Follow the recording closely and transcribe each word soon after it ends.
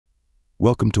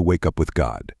Welcome to Wake Up with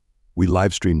God. We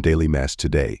live stream daily Mass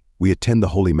today. We attend the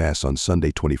Holy Mass on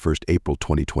Sunday, 21st April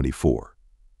 2024.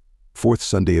 Fourth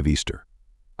Sunday of Easter.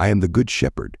 I am the Good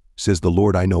Shepherd, says the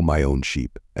Lord. I know my own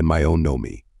sheep, and my own know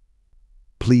me.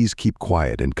 Please keep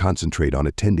quiet and concentrate on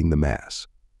attending the Mass.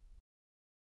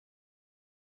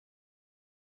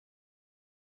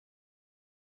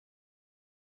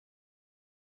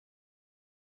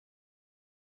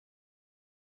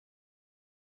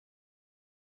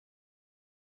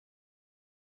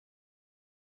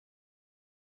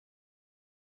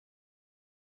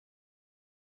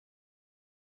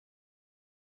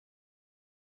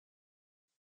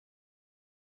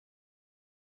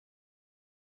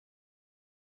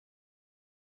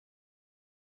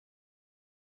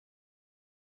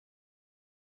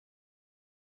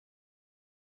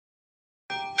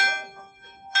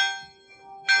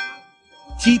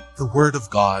 Keep the Word of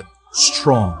God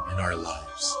strong in our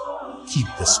lives. Keep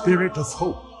the spirit of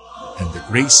hope and the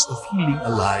grace of healing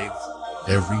alive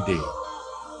every day.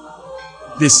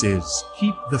 This is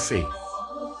Keep the Faith,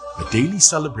 a daily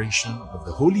celebration of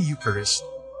the Holy Eucharist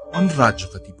on Radyo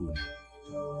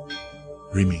Katipunan.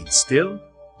 Remain still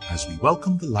as we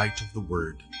welcome the light of the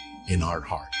Word in our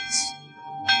hearts.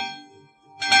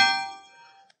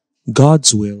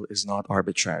 God's will is not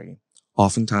arbitrary.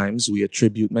 Oftentimes, we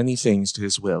attribute many things to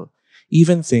His will,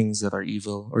 even things that are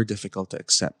evil or difficult to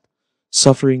accept,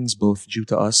 sufferings both due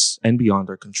to us and beyond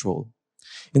our control.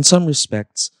 In some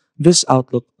respects, this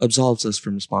outlook absolves us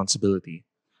from responsibility.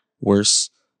 Worse,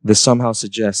 this somehow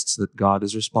suggests that God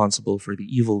is responsible for the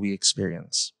evil we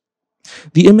experience.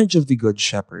 The image of the Good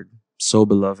Shepherd, so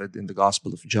beloved in the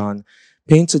Gospel of John,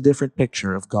 paints a different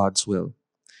picture of God's will.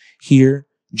 Here,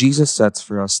 Jesus sets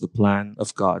for us the plan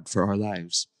of God for our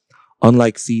lives.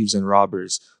 Unlike thieves and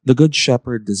robbers, the Good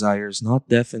Shepherd desires not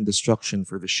death and destruction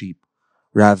for the sheep.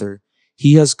 Rather,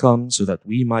 He has come so that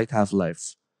we might have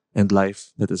life, and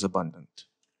life that is abundant.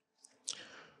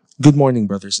 Good morning,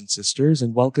 brothers and sisters,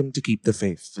 and welcome to Keep the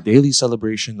Faith, the daily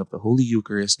celebration of the Holy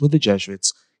Eucharist with the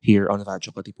Jesuits here on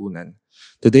Radyo Katipunan.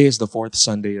 Today is the fourth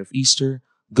Sunday of Easter,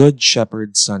 Good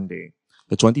Shepherd Sunday,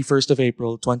 the 21st of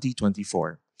April,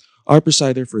 2024. Our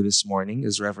presider for this morning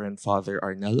is Reverend Father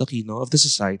Arnel Aquino of the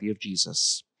Society of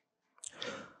Jesus.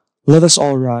 Let us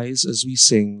all rise as we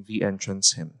sing the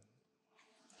entrance hymn.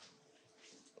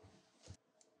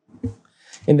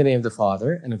 In the name of the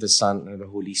Father, and of the Son, and of the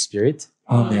Holy Spirit.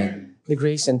 Amen. The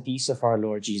grace and peace of our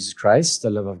Lord Jesus Christ, the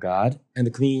love of God, and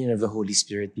the communion of the Holy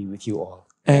Spirit be with you all.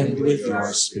 And with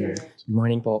your spirit. Good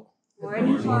morning, po.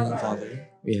 Good morning, Father.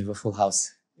 We have a full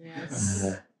house.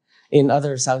 Yes. In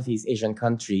other Southeast Asian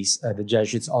countries, the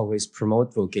Jesuits always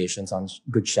promote vocations on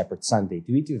Good Shepherd Sunday.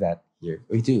 Do we do that here?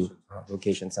 We do.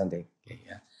 Vocation Sunday. Okay,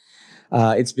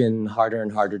 yeah. It's been harder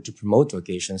and harder to promote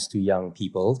vocations to young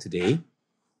people today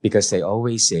because they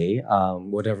always say,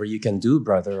 whatever you can do,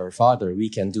 brother or father, we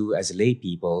can do as lay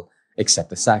people, except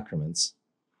the sacraments.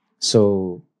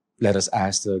 So let us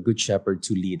ask the Good Shepherd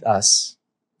to lead us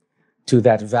to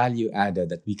that value added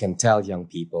that we can tell young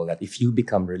people that if you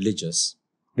become religious,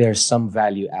 there's some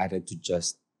value added to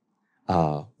just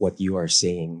what you are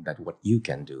saying, that what you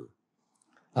can do,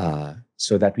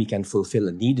 so that we can fulfill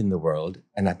a need in the world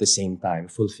and at the same time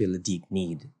fulfill a deep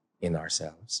need in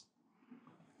ourselves.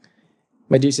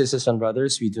 My dear sisters and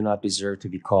brothers, we do not deserve to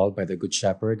be called by the Good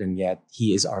Shepherd, and yet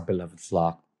He is our beloved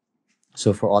flock.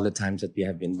 So for all the times that we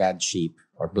have been bad sheep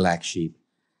or black sheep,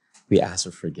 we ask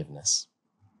for forgiveness.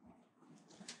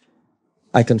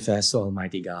 I confess to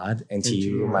Almighty God and to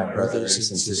you, my brothers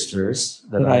and sisters,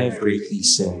 that I have greatly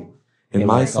sinned in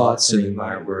my thoughts and in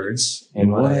my words,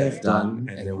 in what I have done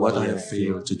and in what I have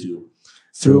failed to do,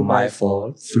 through my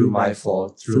fault, through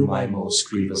my most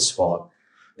grievous fault.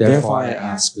 Therefore I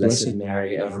ask Blessed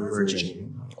Mary, ever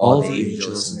Virgin, all the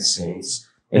angels and saints,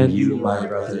 and you, my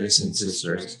brothers and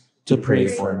sisters, to pray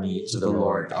for me to the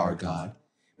Lord our God.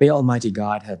 May Almighty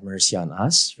God have mercy on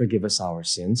us, forgive us our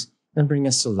sins, and bring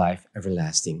us to life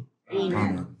everlasting.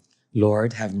 Amen.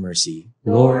 Lord, have mercy.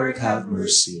 Lord, have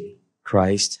mercy.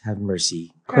 Christ, have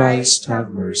mercy. Christ, have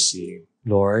mercy.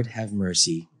 Lord, have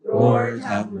mercy. Lord,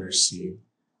 have mercy.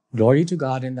 Glory to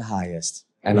God in the highest,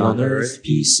 And on earth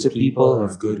peace to people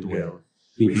of good will.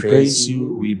 We praise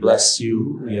you, we bless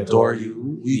you, we adore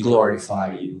you, we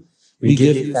glorify you. We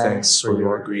give you thanks for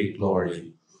your great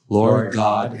glory. Lord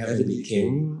God, Heavenly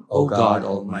King, O God,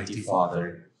 Almighty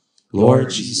Father, Lord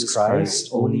Jesus Christ,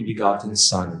 only begotten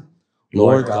Son,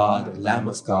 Lord God, Lamb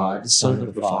of God, Son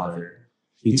of the Father,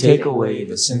 you take away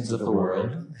the sins of the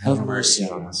world, have mercy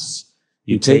on us.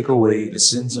 You take away the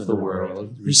sins of the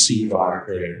world, receive our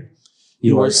prayer.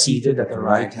 You are seated at the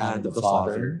right hand of the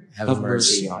Father, have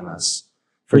mercy on us.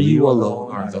 For you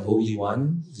alone are the Holy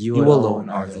One, you alone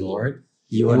are the Lord,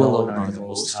 you alone are the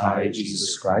Most High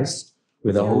Jesus Christ,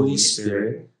 with the Holy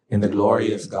Spirit, in the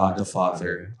glory of God the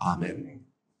Father. Amen.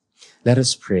 Let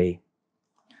us pray.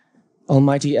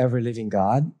 Almighty ever-living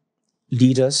God,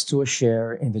 lead us to a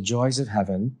share in the joys of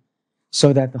heaven,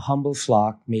 so that the humble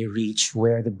flock may reach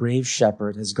where the brave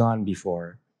shepherd has gone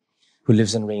before, who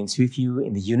lives and reigns with you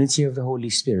in the unity of the Holy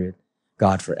Spirit,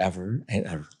 God forever and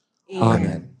ever.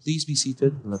 Amen. Please be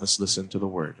seated and let us listen to the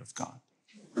word of God.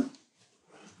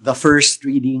 The first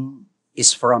reading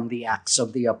is from the Acts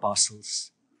of the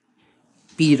Apostles.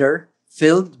 Peter,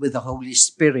 filled with the Holy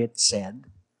Spirit, said,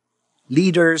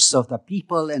 "Leaders of the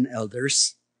people and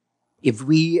elders, if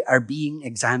we are being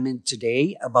examined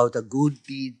today about a good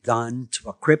deed done to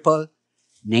a cripple,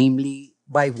 namely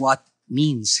by what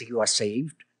means he was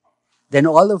saved, then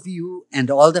all of you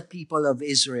and all the people of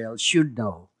Israel should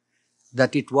know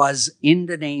that it was in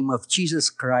the name of Jesus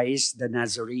Christ the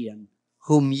Nazarene,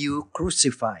 whom you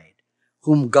crucified,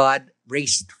 whom God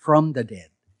raised from the dead.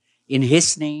 In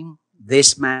his name,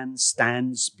 this man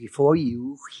stands before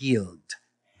you healed.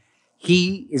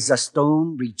 He is a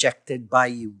stone rejected by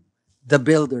you, the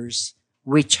builders,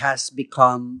 which has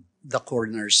become the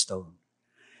cornerstone.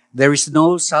 There is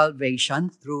no salvation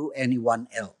through anyone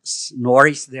else, nor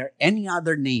is there any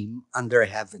other name under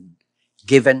heaven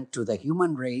given to the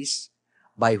human race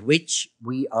by which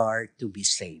we are to be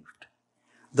saved."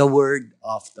 The word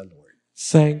of the Lord.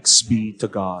 Thanks be to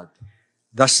God.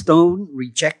 The stone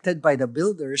rejected by the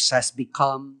builders has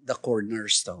become the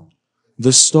cornerstone.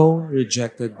 The stone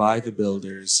rejected by the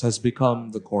builders has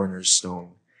become the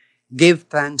cornerstone. Give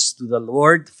thanks to the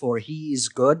Lord, for he is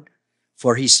good,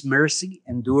 for his mercy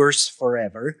endures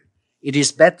forever. It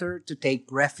is better to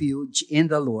take refuge in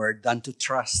the Lord than to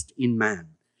trust in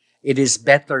man. It is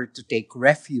better to take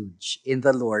refuge in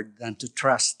the Lord than to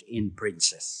trust in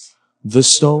princes. The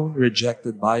stone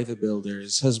rejected by the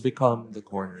builders has become the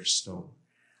cornerstone.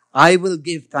 I will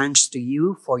give thanks to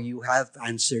you, for you have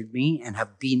answered me and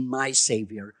have been my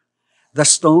Savior. The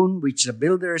stone which the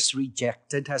builders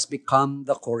rejected has become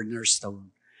the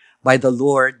cornerstone. By the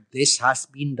Lord this has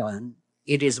been done.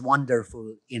 It is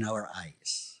wonderful in our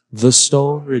eyes. The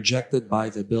stone rejected by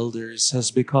the builders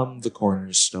has become the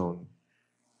cornerstone.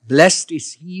 Blessed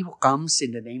is he who comes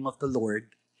in the name of the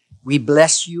Lord. We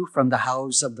bless you from the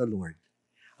house of the Lord.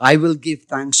 I will give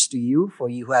thanks to you, for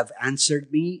you have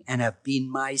answered me and have been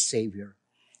my Savior.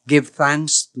 Give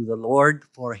thanks to the Lord,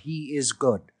 for he is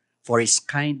good, for his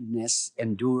kindness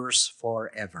endures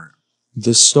forever.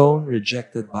 The stone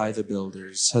rejected by the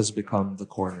builders has become the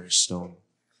cornerstone.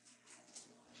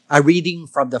 A reading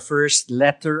from the first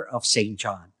letter of St.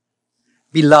 John.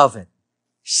 Beloved,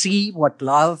 see what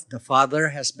love the Father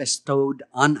has bestowed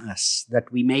on us,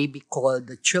 that we may be called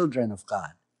the children of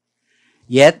God.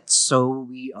 Yet so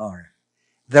we are.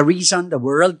 The reason the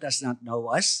world does not know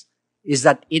us is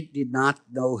that it did not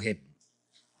know him.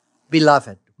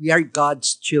 Beloved, we are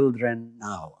God's children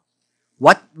now.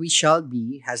 What we shall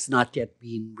be has not yet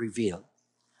been revealed.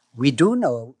 We do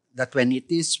know that when it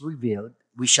is revealed,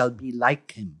 we shall be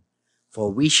like him,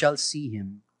 for we shall see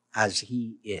him as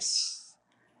he is.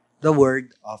 The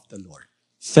word of the Lord.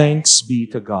 Thanks be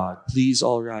to God. Please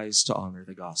all rise to honor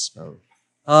the gospel.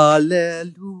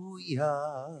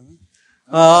 Alleluia,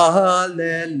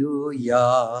 alleluia,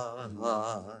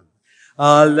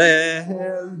 alleluia.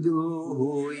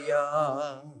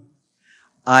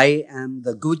 I am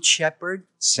the good shepherd,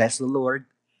 says the Lord.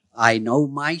 I know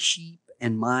my sheep,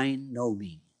 and mine know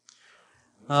me.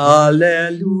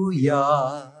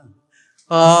 Alleluia,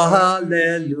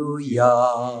 alleluia,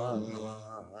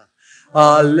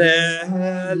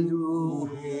 alleluia.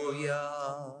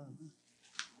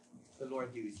 The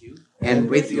Lord be with you. And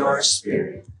with your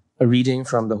spirit. A reading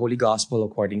from the Holy Gospel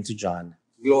according to John.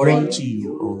 Glory to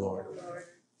you, O Lord.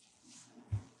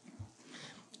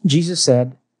 Jesus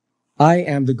said, I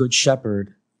am the good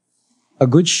shepherd. A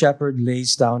good shepherd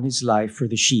lays down his life for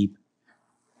the sheep.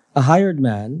 A hired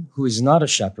man who is not a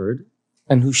shepherd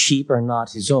and whose sheep are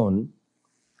not his own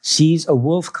sees a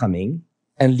wolf coming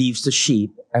and leaves the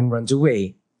sheep and runs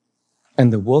away,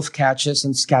 and the wolf catches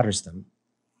and scatters them.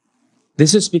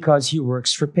 This is because he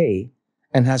works for pay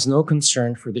and has no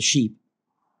concern for the sheep.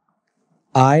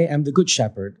 I am the good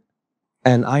shepherd,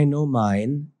 and I know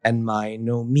mine, and mine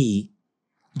know me,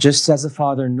 just as the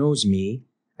Father knows me,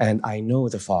 and I know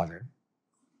the Father.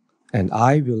 And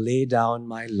I will lay down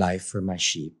my life for my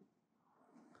sheep.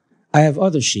 I have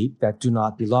other sheep that do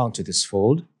not belong to this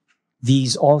fold.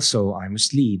 These also I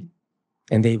must lead,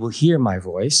 and they will hear my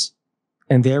voice,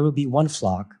 and there will be one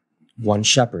flock, one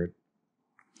shepherd.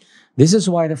 This is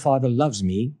why the Father loves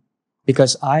me,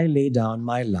 because I lay down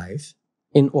my life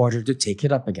in order to take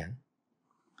it up again.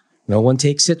 No one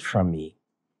takes it from me,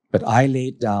 but I lay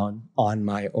it down on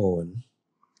my own.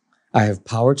 I have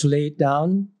power to lay it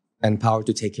down and power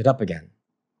to take it up again.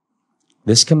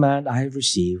 This command I have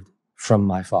received from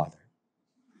my Father.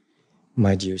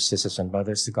 My dear sisters and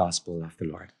brothers, the gospel of the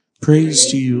Lord. Praise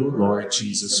to you, Lord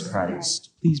Jesus Christ.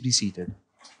 Please be seated.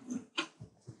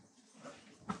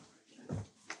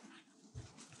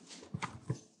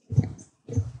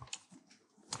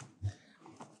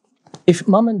 If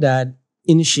Mom and Dad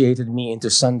initiated me into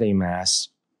Sunday Mass,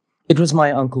 it was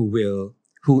my Uncle Will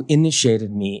who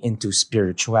initiated me into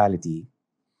spirituality.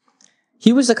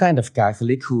 He was the kind of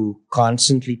Catholic who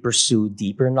constantly pursued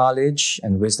deeper knowledge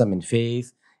and wisdom in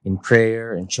faith, in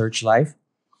prayer, and church life.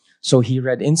 So he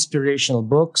read inspirational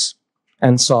books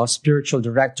and saw spiritual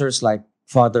directors like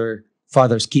Fathers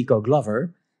Kiko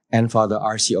Glover and Father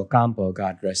R.C. Ocampo,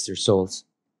 God rest their souls.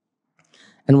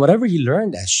 And whatever he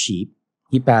learned as sheep,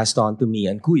 he passed on to me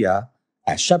and Kuya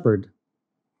as shepherd.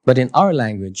 But in our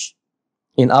language,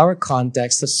 in our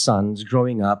context as sons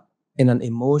growing up in an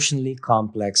emotionally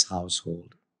complex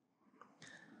household.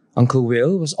 Uncle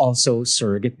Will was also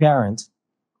surrogate parent.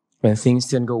 When things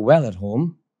didn't go well at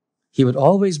home, he would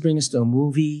always bring us to a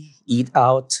movie, eat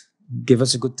out, give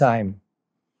us a good time.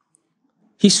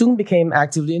 He soon became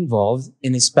actively involved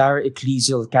in his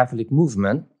para-ecclesial Catholic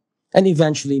movement and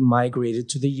eventually migrated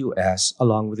to the U.S.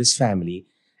 along with his family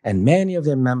and many of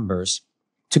their members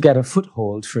to get a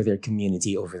foothold for their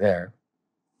community over there.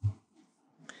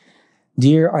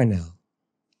 Dear Arnel,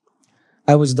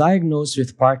 I was diagnosed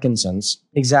with Parkinson's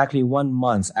exactly 1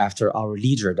 month after our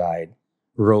leader died,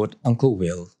 wrote Uncle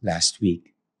Will last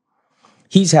week.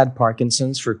 He's had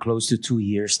Parkinson's for close to 2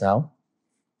 years now.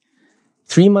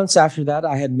 3 months after that,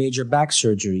 I had major back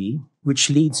surgery, which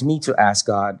leads me to ask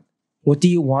God, what do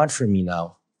you want from me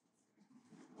now?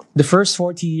 The first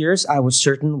 40 years, I was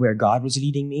certain where God was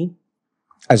leading me.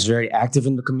 I was very active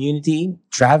in the community,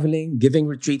 traveling, giving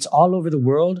retreats all over the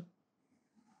world.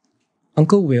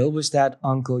 Uncle Will was that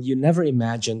uncle you never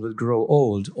imagined would grow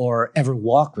old or ever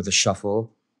walk with a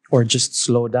shuffle or just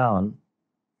slow down.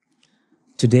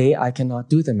 Today, I cannot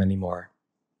do them anymore.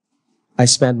 I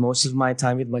spend most of my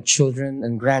time with my children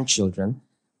and grandchildren.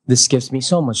 This gives me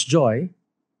so much joy,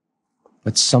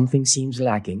 but something seems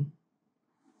lacking.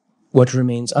 What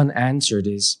remains unanswered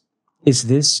is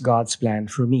this God's plan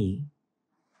for me?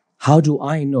 How do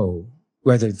I know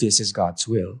whether this is God's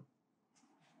will?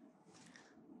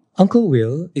 Uncle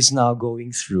Will is now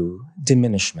going through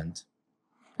diminishment.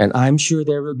 And I'm sure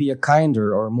there will be a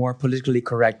kinder or more politically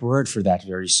correct word for that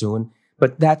very soon,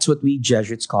 but that's what we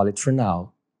Jesuits call it for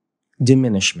now,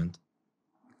 diminishment.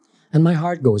 And my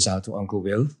heart goes out to Uncle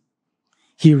Will.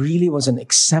 He really was an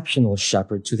exceptional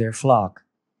shepherd to their flock.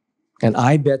 And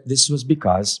I bet this was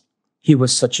because he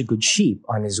was such a good sheep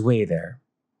on his way there.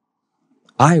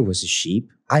 I was a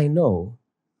sheep, I know.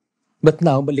 But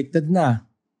now baliktad na.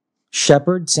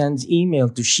 Shepherd sends email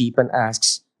to sheep and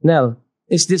asks, Nell,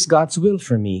 is this God's will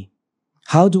for me?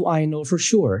 How do I know for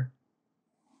sure?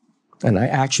 And I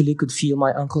actually could feel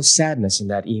my uncle's sadness in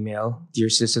that email, dear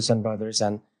sisters and brothers,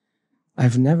 and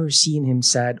I've never seen him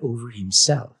sad over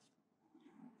himself.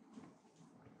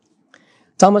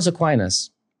 Thomas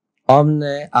Aquinas,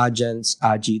 Omne agens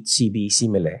agit sibi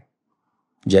simile.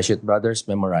 Jesuit brothers,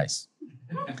 memorize.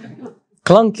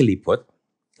 Clunkily put,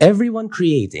 everyone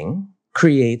creating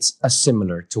creates a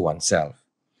similar to oneself.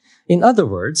 In other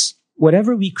words,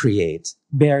 whatever we create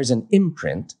bears an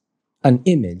imprint, an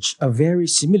image, a very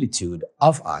similitude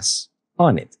of us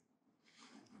on it.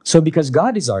 So because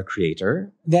God is our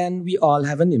creator, then we all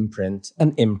have an imprint,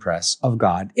 an impress of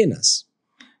God in us.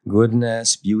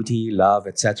 Goodness, beauty, love,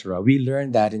 etc. We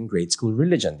learn that in grade school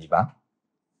religion, diba?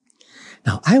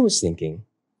 Now, I was thinking,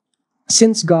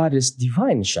 since God is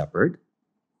divine shepherd,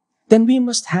 then we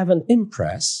must have an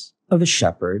impress of the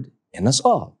shepherd in us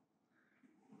all.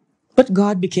 But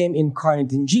God became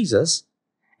incarnate in Jesus,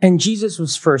 and Jesus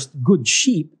was first good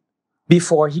sheep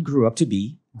before he grew up to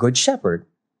be good shepherd.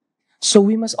 So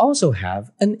we must also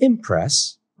have an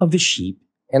impress of the sheep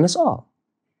in us all.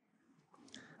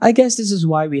 I guess this is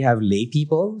why we have lay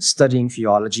people studying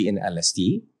theology in LST.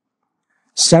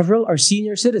 Several are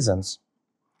senior citizens,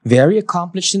 very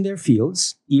accomplished in their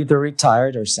fields, either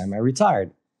retired or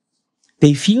semi-retired.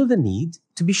 They feel the need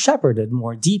to be shepherded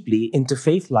more deeply into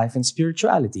faith life and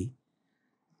spirituality.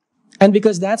 And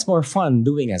because that's more fun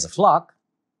doing as a flock,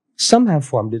 some have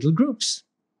formed little groups.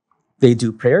 They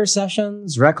do prayer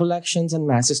sessions, recollections, and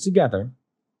masses together.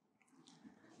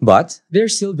 But they're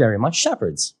still very much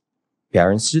shepherds.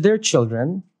 Parents to their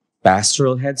children,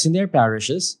 pastoral heads in their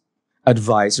parishes,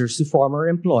 advisors to former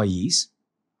employees,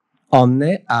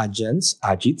 omne agens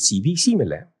agit sibi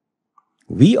simile.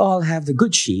 We all have the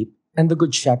good sheep and the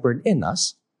good shepherd in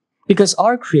us because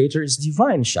our Creator is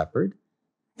divine shepherd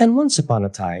and once upon a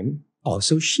time,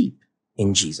 also sheep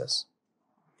in Jesus.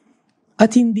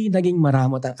 At hindi naging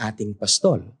maramot ang ating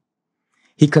pastol.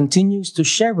 He continues to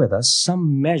share with us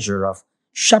some measure of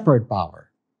shepherd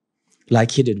power,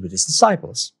 like he did with his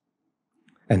disciples.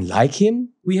 And like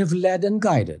him, we have led and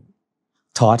guided,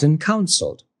 taught and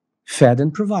counseled, fed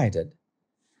and provided.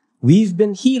 We've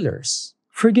been healers,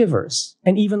 forgivers,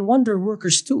 and even wonder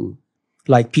workers too,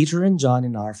 like Peter and John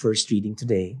in our first reading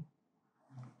today.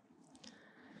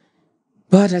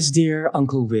 But as dear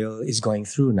Uncle Will is going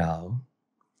through now,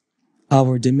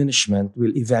 our diminishment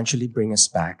will eventually bring us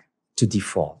back to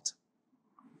default.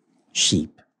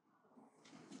 Sheep.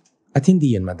 At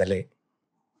hindi yan madali.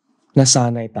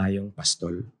 Nasanay tayong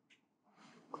pastol.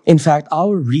 In fact,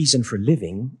 our reason for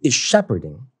living is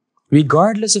shepherding,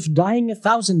 regardless of dying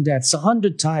 1,000 deaths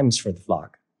 100 times for the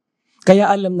flock.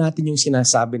 Kaya alam natin yung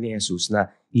sinasabi ni Jesus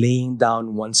na laying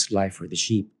down one's life for the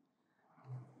sheep.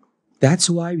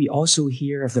 That's why we also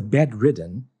hear of the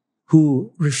bedridden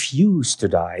who refuse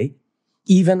to die,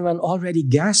 even when already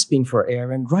gasping for air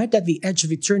and right at the edge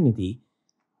of eternity,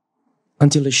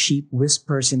 until a sheep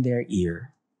whispers in their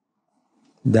ear,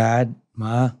 "Dad,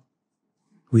 Ma,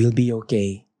 we'll be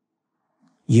okay.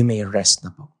 You may rest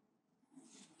na po."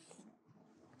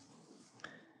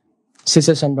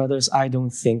 Sisters and brothers, I don't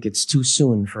think it's too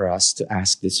soon for us to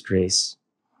ask this grace.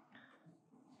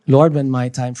 Lord, when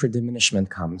my time for diminishment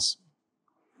comes,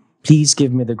 please give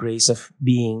me the grace of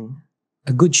being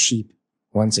a good sheep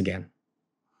once again.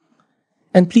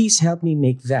 And please help me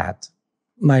make that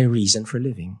my reason for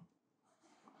living.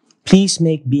 Please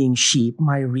make being sheep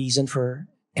my reason for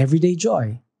everyday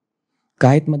joy.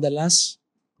 Kahit madalas,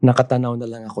 nakatanaw na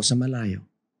lang ako sa malayo.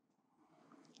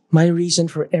 My reason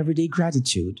for everyday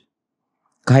gratitude.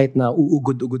 Kahit na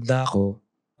uugod-ugod na ako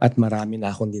at marami na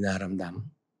akong dinaramdam.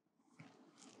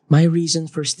 My reason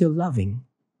for still loving.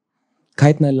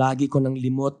 Kahit na lagi ko nang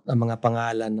limot ang mga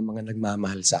pangalan ng mga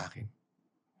nagmamahal sa akin.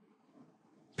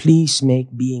 Please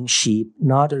make being sheep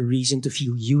not a reason to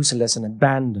feel useless and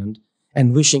abandoned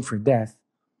and wishing for death,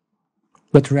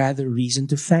 but rather reason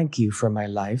to thank you for my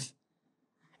life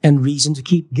and reason to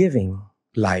keep giving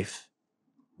life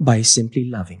by simply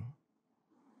loving.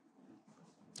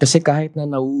 Kasi kahit na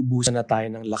nauubusan na tayo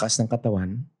ng lakas ng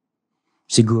katawan,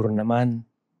 siguro naman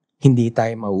hindi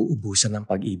tayo mauubusan ng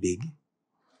pag-ibig,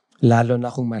 lalo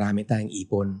na kung marami tayong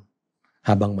ipon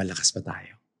habang malakas pa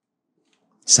tayo.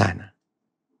 Sana.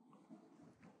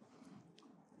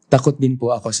 Takot din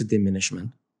po ako sa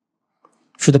diminishment.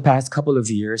 For the past couple of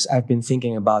years, I've been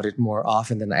thinking about it more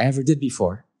often than I ever did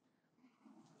before.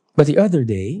 But the other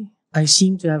day, I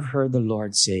seem to have heard the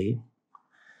Lord say,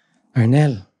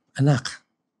 "Arnel, anak,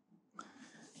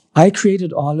 I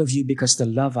created all of you because the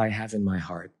love I have in my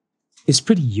heart is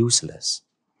pretty useless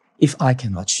if I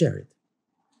cannot share it.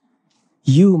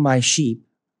 You, my sheep,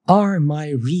 are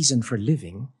my reason for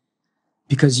living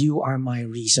because you are my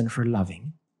reason for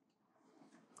loving.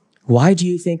 Why do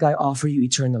you think I offer you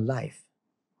eternal life?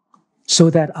 So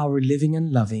that our living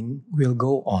and loving will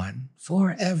go on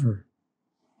forever.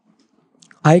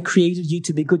 I created you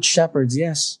to be good shepherds,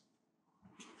 yes.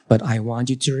 But I want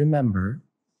you to remember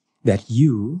that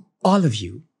you, all of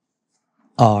you,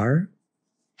 are,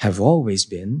 have always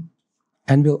been,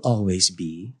 and will always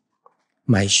be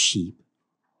my sheep.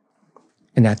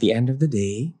 And at the end of the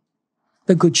day,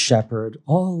 the good shepherd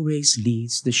always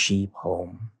leads the sheep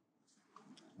home.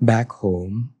 Back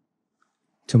home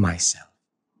to myself."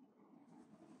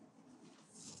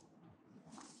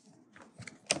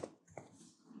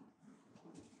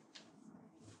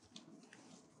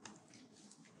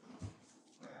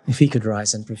 If we could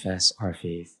rise and profess our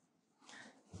faith.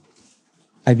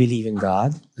 I believe in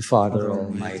God, the Father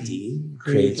Almighty,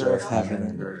 creator of heaven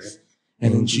and earth,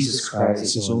 and in Jesus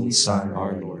Christ, his only Son,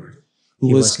 our Lord,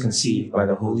 who was conceived by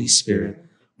the Holy Spirit,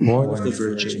 born of the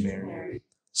Virgin Mary,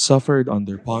 Suffered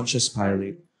under Pontius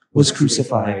Pilate, was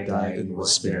crucified, died, and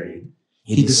was buried.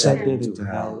 He descended into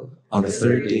hell. On the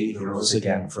third day he rose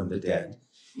again from the dead.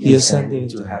 He ascended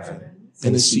into heaven,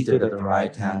 and is seated at the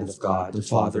right hand of God, the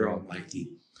Father Almighty.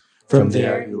 From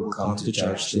there he will come to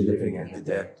judge the living and the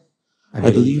dead. I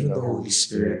believe in the Holy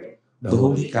Spirit, the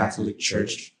Holy Catholic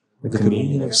Church, the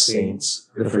communion of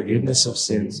saints, the forgiveness of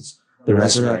sins, the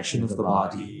resurrection of the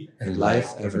body, and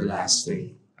life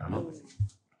everlasting. Amen.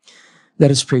 Let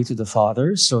us pray to the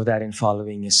Father so that in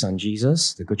following his Son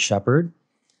Jesus, the Good Shepherd,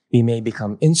 we may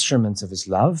become instruments of his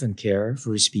love and care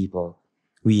for his people.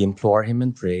 We implore him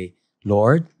and pray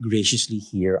Lord, graciously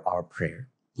hear our prayer.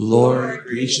 Lord,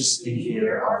 graciously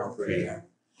hear our prayer.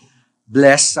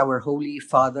 Bless our Holy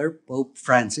Father, Pope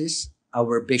Francis,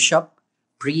 our bishop,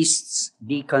 priests,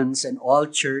 deacons, and all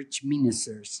church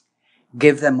ministers.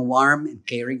 Give them warm and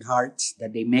caring hearts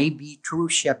that they may be true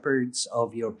shepherds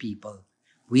of your people.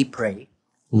 We pray.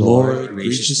 Lord,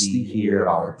 graciously hear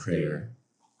our prayer.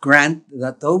 Grant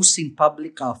that those in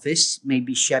public office may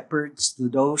be shepherds to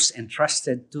those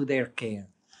entrusted to their care,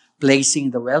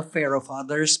 placing the welfare of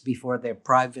others before their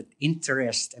private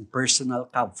interest and personal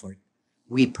comfort.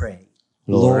 We pray.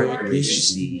 Lord,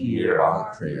 graciously hear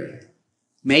our prayer.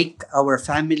 Make our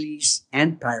families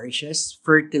and parishes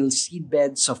fertile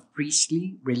seedbeds of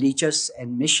priestly, religious,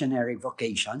 and missionary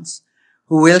vocations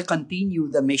who will continue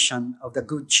the mission of the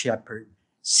Good Shepherd,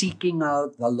 seeking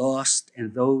out the lost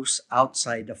and those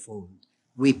outside the fold.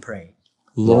 We pray.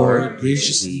 Lord,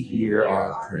 graciously hear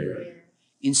our prayer.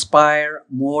 Inspire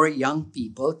more young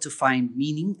people to find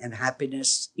meaning and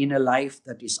happiness in a life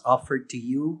that is offered to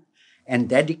you and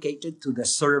dedicated to the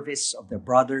service of the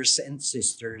brothers and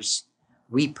sisters.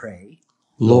 We pray.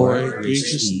 Lord,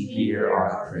 graciously hear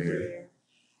our prayer.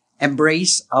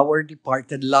 Embrace our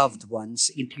departed loved ones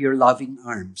into your loving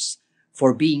arms,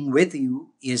 for being with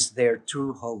you is their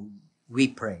true home. We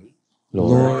pray.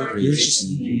 Lord,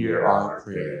 graciously hear our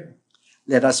prayer.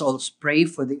 Let us also pray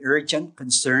for the urgent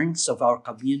concerns of our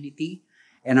community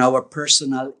and our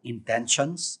personal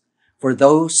intentions. For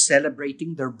those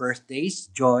celebrating their birthdays,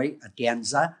 Joy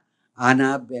Atienza,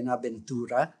 Ana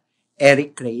Benaventura,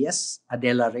 Eric Reyes,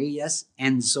 Adela Reyes,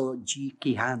 Enzo G.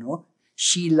 Quijano,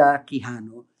 Sheila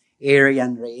Quijano,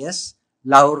 Arian Reyes,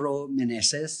 Lauro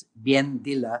Meneses, Bien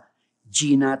Dila,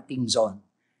 Gina Tingzon.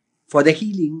 For the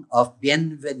healing of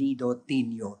Bienvenido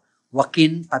Tino,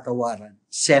 Joaquin Patawaran,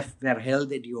 Sef Vergel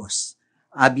de Dios,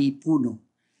 Abi Puno,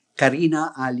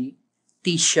 Karina Ali,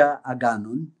 Tisha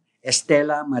Aganon,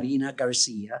 Estela Marina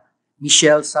Garcia,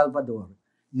 Michelle Salvador,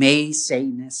 May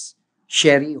Seines,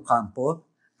 Sherry Ocampo,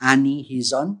 Annie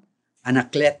Hizon,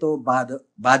 Anacleto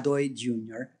Badoy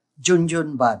Jr.,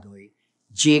 Junjun Badoy,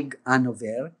 Jig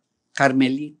Anover,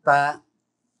 Carmelita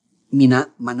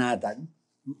Manadan,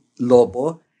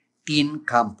 Lobo, Tin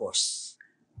Campos.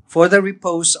 For the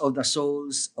repose of the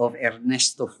souls of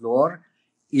Ernesto Flor,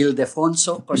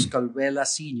 Ildefonso Coscalvela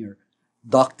Sr.,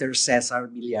 Dr. Cesar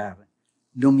Villar,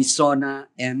 Lumisona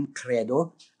M.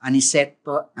 Credo,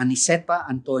 Aniseta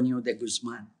Antonio de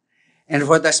Guzman, and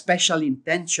for the special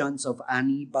intentions of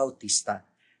Annie Bautista,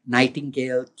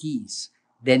 Nightingale Keys,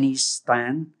 Denise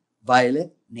Stan,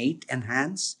 Violet, Nate and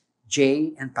Hans,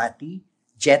 Jay and Patty,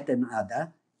 Jet and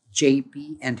Ada,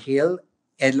 JP and Hill,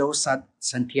 Elo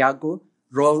Santiago,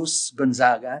 Rose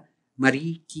Gonzaga,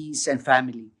 Marie Keys and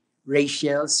family,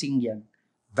 Rachel Singyan,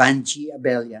 Vanji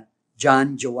Abelia,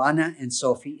 John, Joanna, and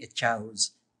Sophie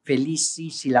Echauz,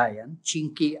 Felici Silayan,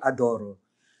 Chinky Adoro,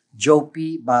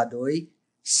 Jopi Badoy,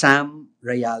 Sam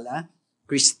Rayala,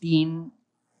 Christine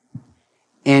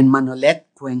and Manolet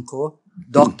Cuenco,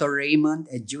 Dr. Raymond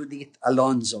and Judith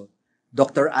Alonzo,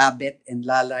 Dr. Abet and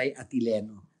Lalay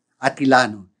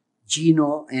Atilano,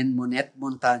 Gino and Monet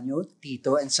Montaño,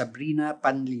 Tito and Sabrina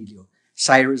Panlilio,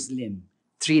 Cyrus Lim,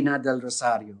 Trina del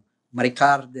Rosario,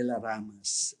 Maricar de la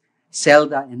Ramas,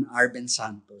 Zelda and Arben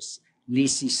Santos,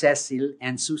 Lizzie Cecil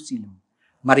and Susilo,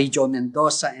 Marijo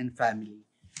Mendoza and family,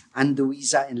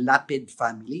 Anduiza and Lapid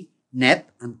family, Net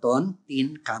Anton,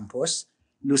 Tin Campos,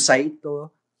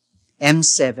 Lusaito,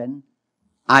 M7,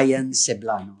 Ian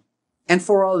Ceblano. And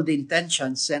for all the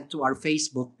intentions sent to our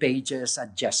Facebook pages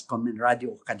at JESCOM and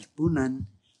Radio Katipunan,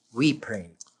 we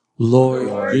pray. Lord,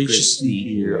 graciously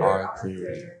hear our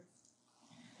prayer.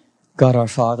 God our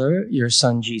Father, your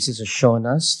Son Jesus has shown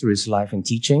us through his life and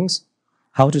teachings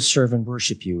how to serve and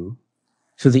worship you.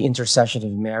 Through the intercession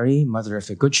of Mary, Mother of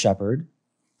the Good Shepherd,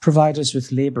 provide us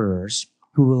with laborers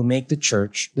who will make the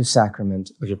church the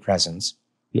sacrament of your presence.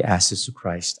 We ask this to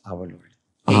Christ our Lord.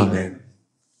 Amen.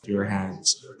 Your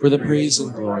hands for the praise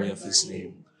and glory of his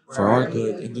name, for our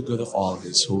good and the good of all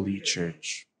his holy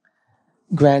church.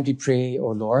 Grant, we pray, O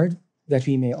Lord, that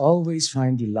we may always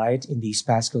find delight in these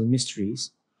paschal mysteries,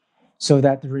 so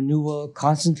that the renewal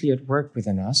constantly at work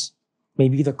within us may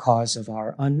be the cause of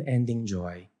our unending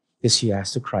joy. This we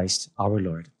ask to Christ our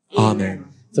Lord. Amen.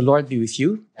 The Lord be with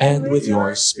you. And with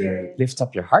your spirit. Lift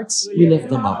up your hearts. We lift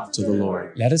them up to the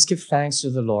Lord. Let us give thanks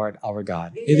to the Lord our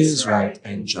God. It is right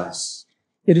and just.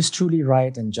 It is truly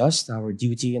right and just, our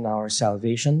duty and our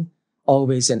salvation,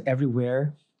 always and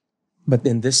everywhere, but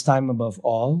in this time above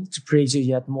all, to praise you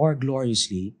yet more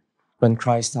gloriously when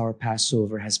Christ our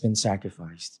Passover has been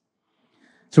sacrificed.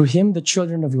 Through him, the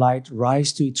children of light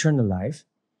rise to eternal life,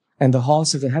 and the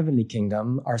halls of the heavenly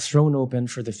kingdom are thrown open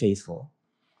for the faithful.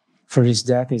 For his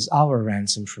death is our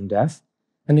ransom from death,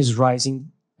 and his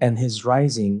rising,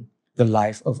 the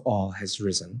life of all has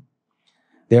risen.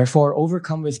 Therefore,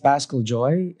 overcome with paschal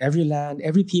joy, every land,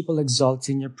 every people exalts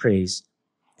in your praise,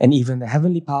 and even the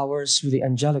heavenly powers through the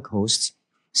angelic hosts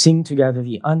sing together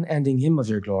the unending hymn of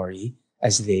your glory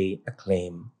as they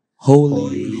acclaim.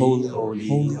 Holy, holy,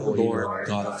 holy, Lord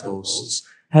God of hosts,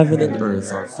 heaven and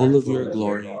earth are full of your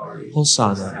glory.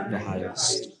 Hosanna in the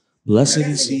highest. Blessed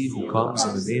is he who comes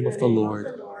in the name of the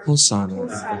Lord. Hosanna in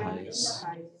the highest.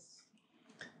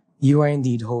 You are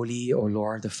indeed holy, O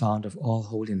Lord, the fount of all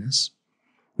holiness.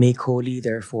 Make holy,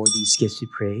 therefore, these gifts, we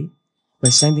pray, by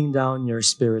sending down your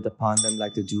Spirit upon them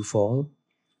like the dewfall,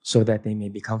 so that they may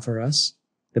become for us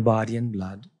the body and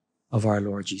blood of our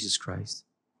Lord Jesus Christ.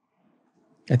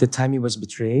 At the time he was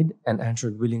betrayed and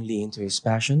entered willingly into his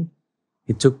passion,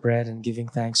 he took bread and giving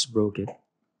thanks broke it.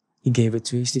 He gave it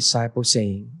to his disciples,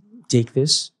 saying, "Take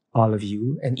this, all of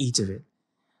you, and eat of it,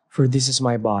 for this is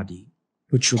my body,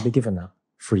 which will be given up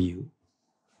for you."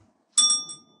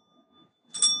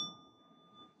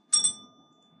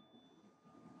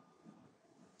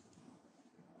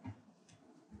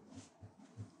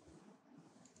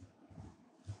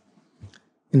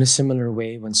 In a similar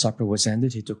way, when supper was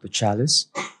ended, he took the chalice,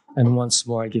 and once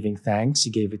more giving thanks, he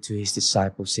gave it to his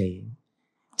disciples, saying,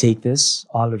 "Take this,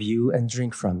 all of you, and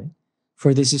drink from it,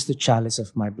 for this is the chalice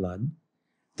of my blood,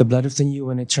 the blood of the new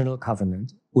and eternal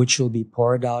covenant, which will be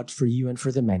poured out for you and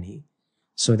for the many,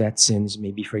 so that sins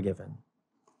may be forgiven.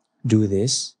 Do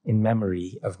this in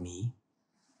memory of me."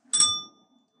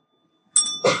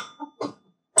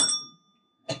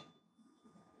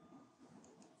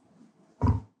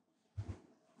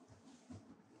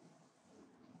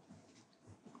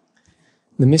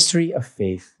 The mystery of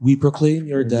faith. We proclaim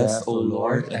your death, O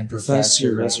Lord, and profess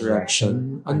your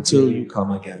resurrection until you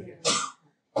come again.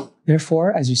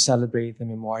 Therefore, as we celebrate the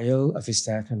memorial of his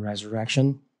death and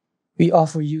resurrection, we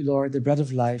offer you, Lord, the bread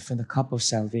of life and the cup of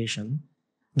salvation,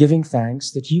 giving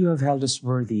thanks that you have held us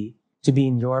worthy to be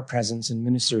in your presence and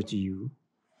minister to you.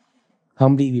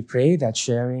 Humbly we pray that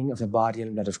sharing of the body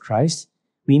and blood of Christ,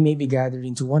 we may be gathered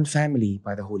into one family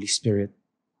by the Holy Spirit.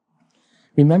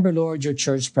 Remember, Lord, your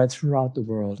church spread throughout the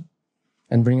world,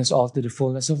 and bring us all to the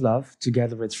fullness of love,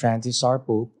 together with Francis our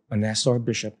Pope, Onesta our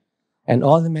Bishop, and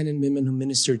all the men and women who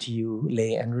minister to you,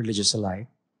 lay and religious alike.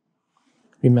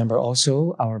 Remember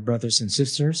also our brothers and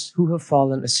sisters who have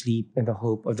fallen asleep in the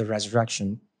hope of the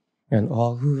resurrection, and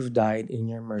all who have died in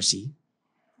your mercy.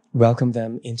 Welcome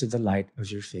them into the light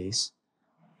of your face.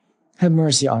 Have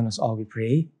mercy on us all, we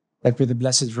pray, that with the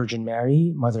Blessed Virgin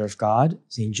Mary, Mother of God,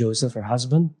 Saint Joseph, her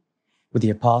husband, with the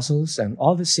apostles and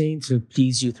all the saints who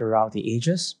please you throughout the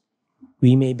ages,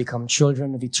 we may become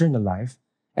children of eternal life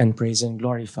and praise and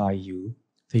glorify you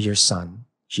through your Son,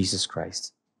 Jesus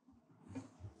Christ.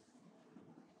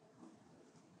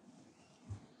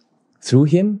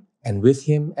 Through him, and with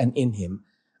him, and in him,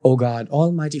 O God,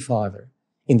 Almighty Father,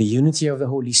 in the unity of the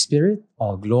Holy Spirit,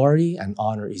 all glory and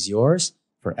honor is yours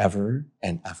forever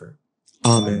and ever.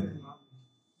 Amen.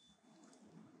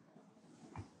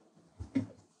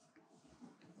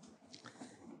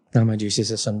 Now, my dear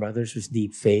sisters and brothers, with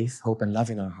deep faith, hope, and love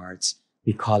in our hearts,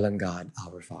 we call on God,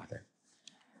 our Father.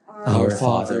 Our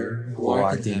Father, who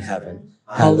art in heaven,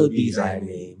 hallowed be thy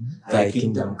name. Thy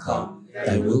kingdom come,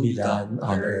 thy will be done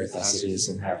on earth as it is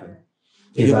in heaven.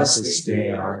 Give us this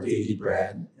day our daily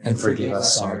bread, and forgive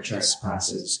us our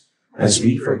trespasses, as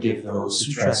we forgive those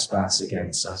who trespass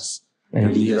against us.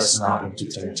 And lead us not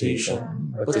into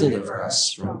temptation, but deliver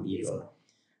us from evil.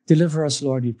 Deliver us,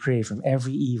 Lord, we pray, from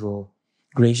every evil.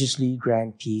 Graciously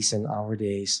grant peace in our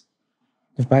days,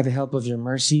 that by the help of your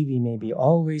mercy we may be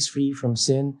always free from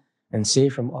sin and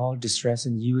safe from all distress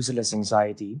and useless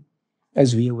anxiety,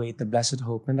 as we await the blessed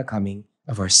hope and the coming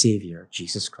of our Savior,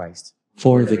 Jesus Christ.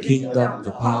 For the kingdom,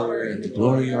 the power, and the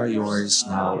glory are yours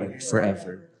now and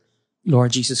forever.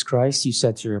 Lord Jesus Christ, you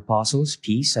said to your apostles,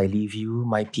 "Peace I leave you,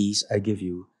 my peace I give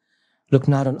you." Look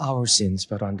not on our sins,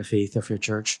 but on the faith of your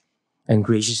church, and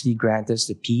graciously grant us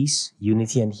the peace,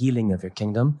 unity, and healing of your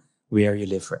kingdom, where you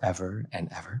live forever and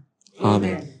ever.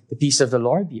 Amen. The peace of the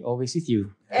Lord be always with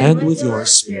you. And with your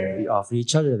spirit. We offer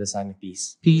each other the sign of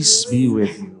peace. Peace be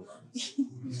with you.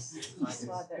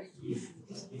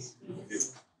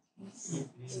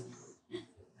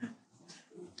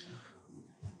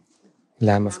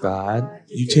 Lamb of God,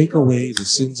 You take away the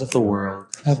sins of the world,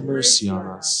 have mercy on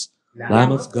us.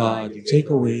 Lamb of God, you take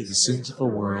away the sins of the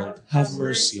world, have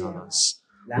mercy on us.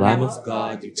 Lamb of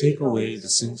God, you take away the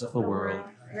sins of the world,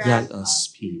 grant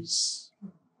us peace.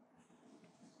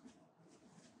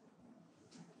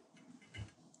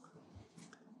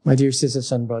 My dear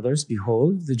sisters and brothers,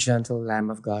 behold the gentle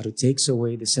Lamb of God who takes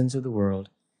away the sins of the world.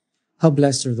 How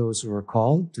blessed are those who are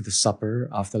called to the supper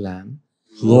of the Lamb.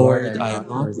 Lord, I am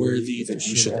not worthy that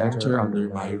you should enter under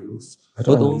my roof, but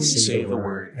only say the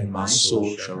word, and my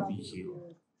soul shall be healed.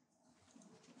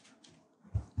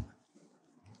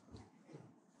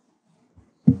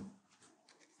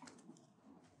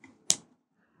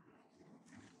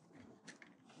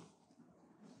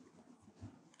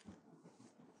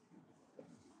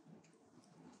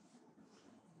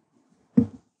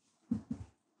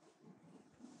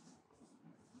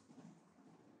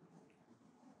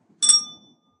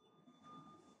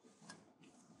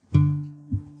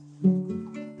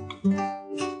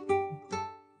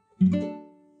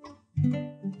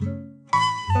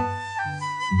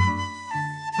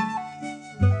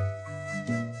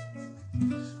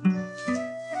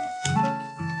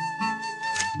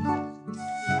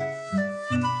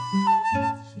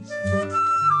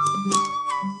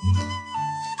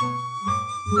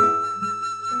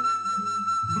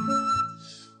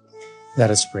 Let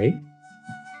us pray.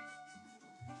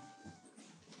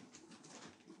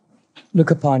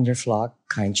 Look upon your flock,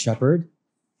 kind shepherd,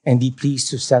 and be pleased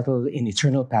to settle in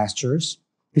eternal pastures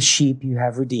the sheep you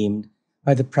have redeemed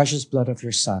by the precious blood of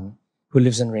your Son, who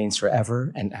lives and reigns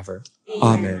forever and ever.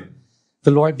 Amen.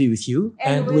 The Lord be with you.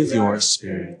 And with your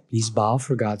spirit. Please bow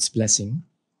for God's blessing.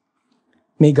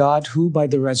 May God, who by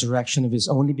the resurrection of his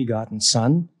only begotten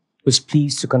Son was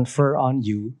pleased to confer on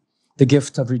you the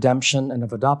gift of redemption and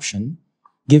of adoption,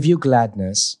 give you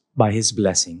gladness by his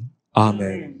blessing.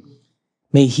 Amen.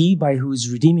 May he, by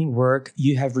whose redeeming work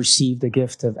you have received the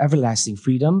gift of everlasting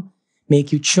freedom,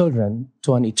 make you children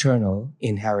to an eternal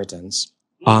inheritance.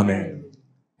 Amen.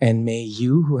 And may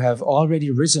you, who have already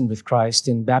risen with Christ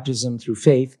in baptism through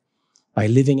faith, by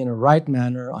living in a right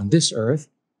manner on this earth,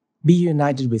 be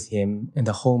united with him in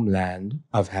the homeland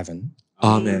of heaven.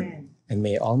 Amen. And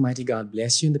may Almighty God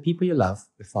bless you and the people you love,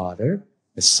 the Father,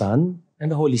 the Son, and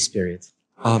the Holy Spirit.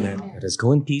 Amen. Let us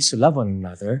go in peace to love one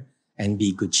another and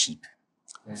be good sheep.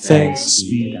 Thanks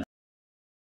be to God.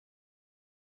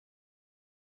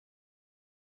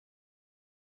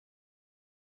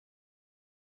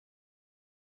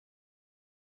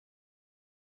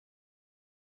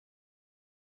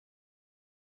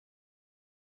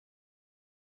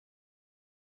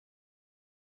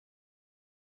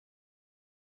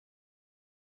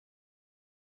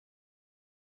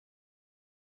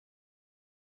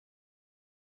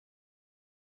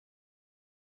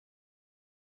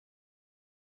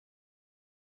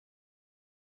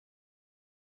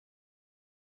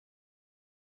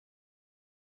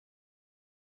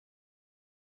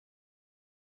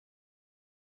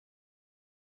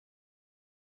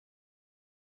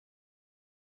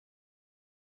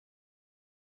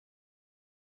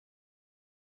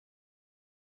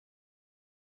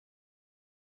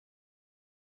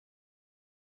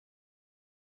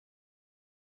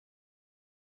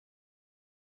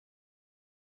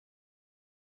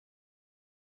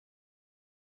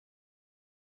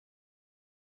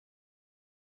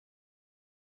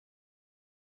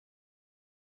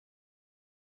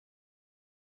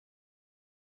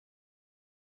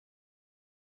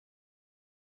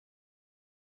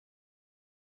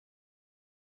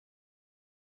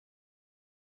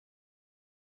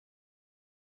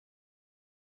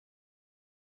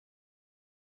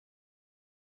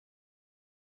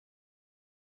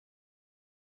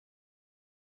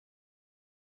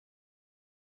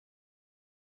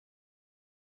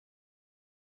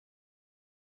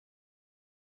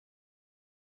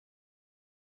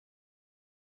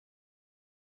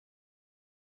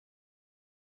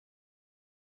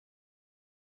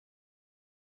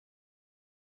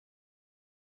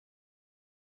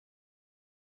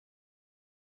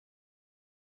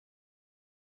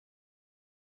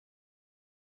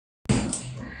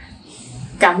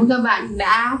 Cảm ơn các bạn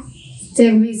đã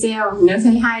xem video. Nếu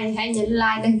thấy hay hãy nhấn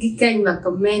like, đăng ký kênh và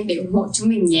comment để ủng hộ chúng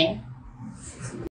mình nhé.